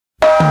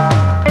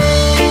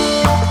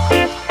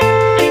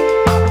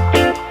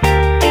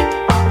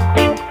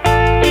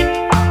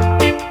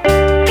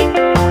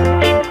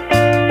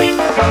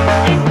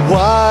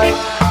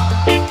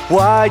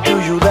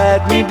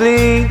me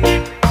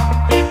bleed.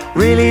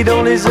 Really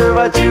don't deserve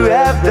what you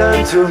have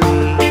done to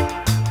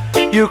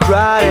me. You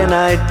cried and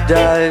I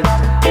died.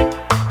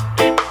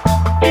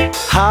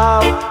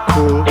 How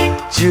could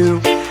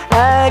you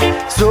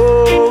act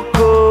so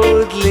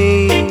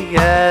coldly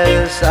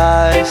as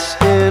ice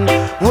in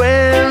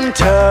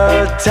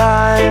winter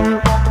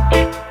time?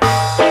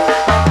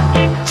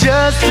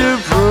 Just to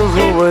prove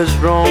who was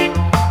wrong,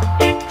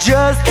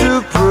 just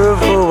to prove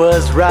who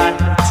was right.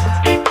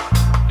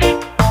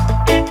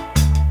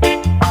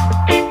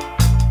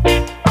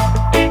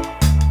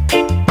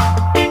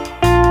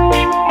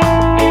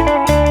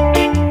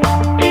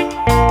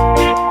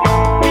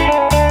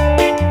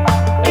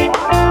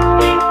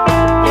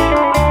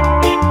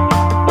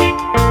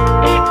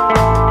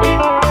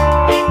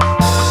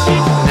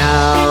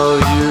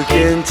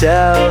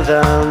 Tell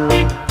them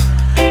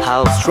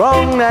how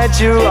strong that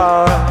you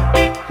are.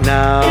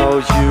 Now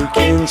you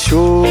can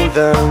show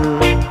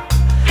them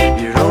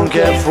you don't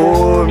care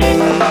for me.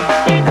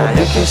 Now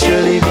you can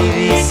surely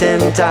be the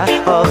center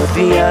of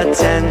the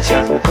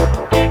attention.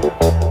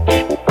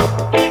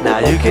 Now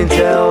you can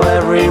tell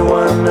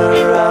everyone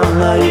around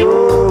that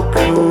you're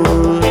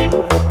cool.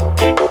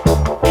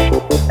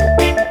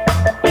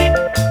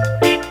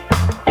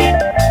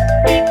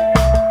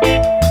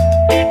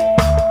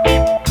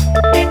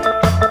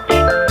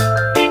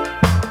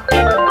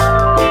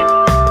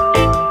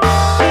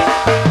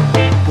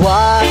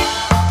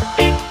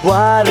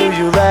 Why do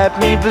you let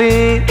me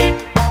bleed?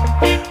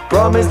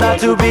 Promise not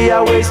to be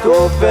a waste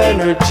of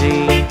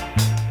energy.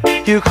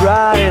 You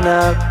cry and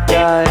I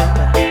die.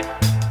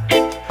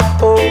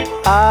 Oh,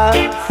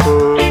 I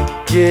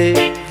forgive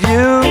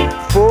you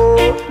for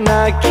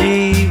not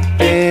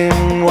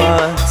keeping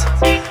what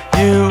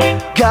you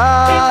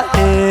got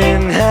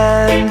in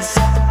hands.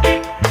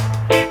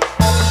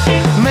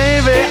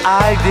 Maybe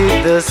I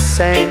did the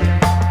same.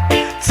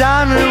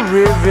 Time to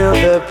reveal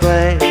the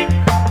plan.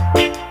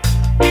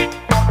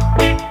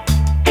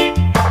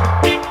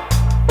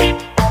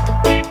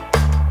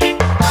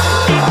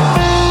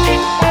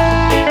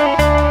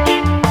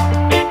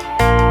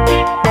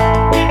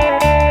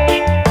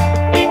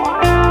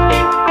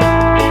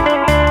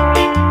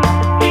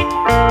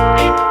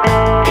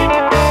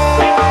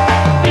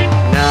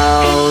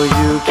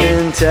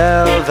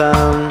 Tell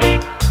them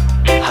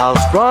how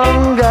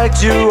strong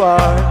that you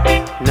are.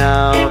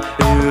 Now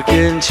you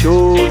can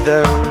show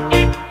them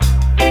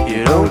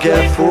you don't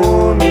care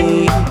for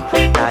me.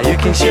 Now you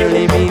can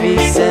surely be the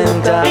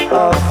center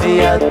of the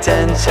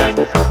attention.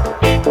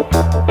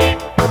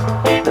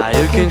 Now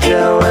you can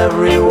tell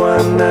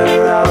everyone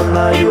around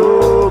that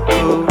you're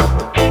cool.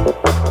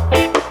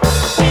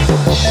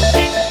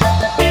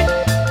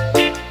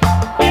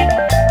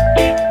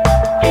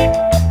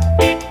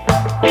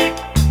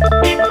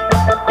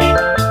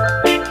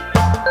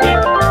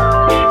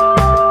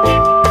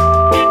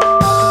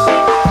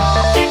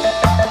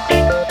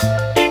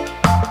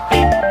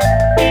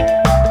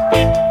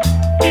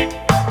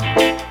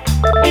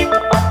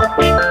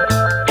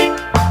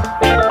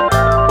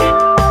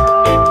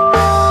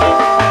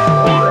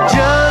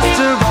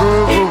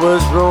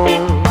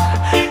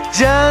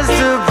 Just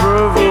to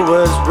prove it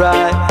was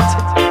right.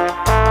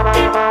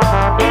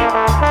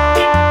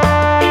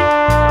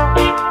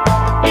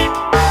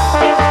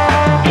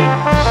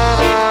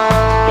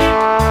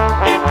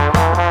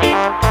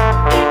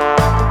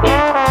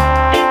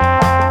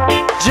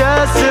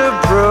 Just to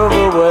prove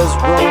it was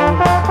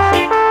wrong.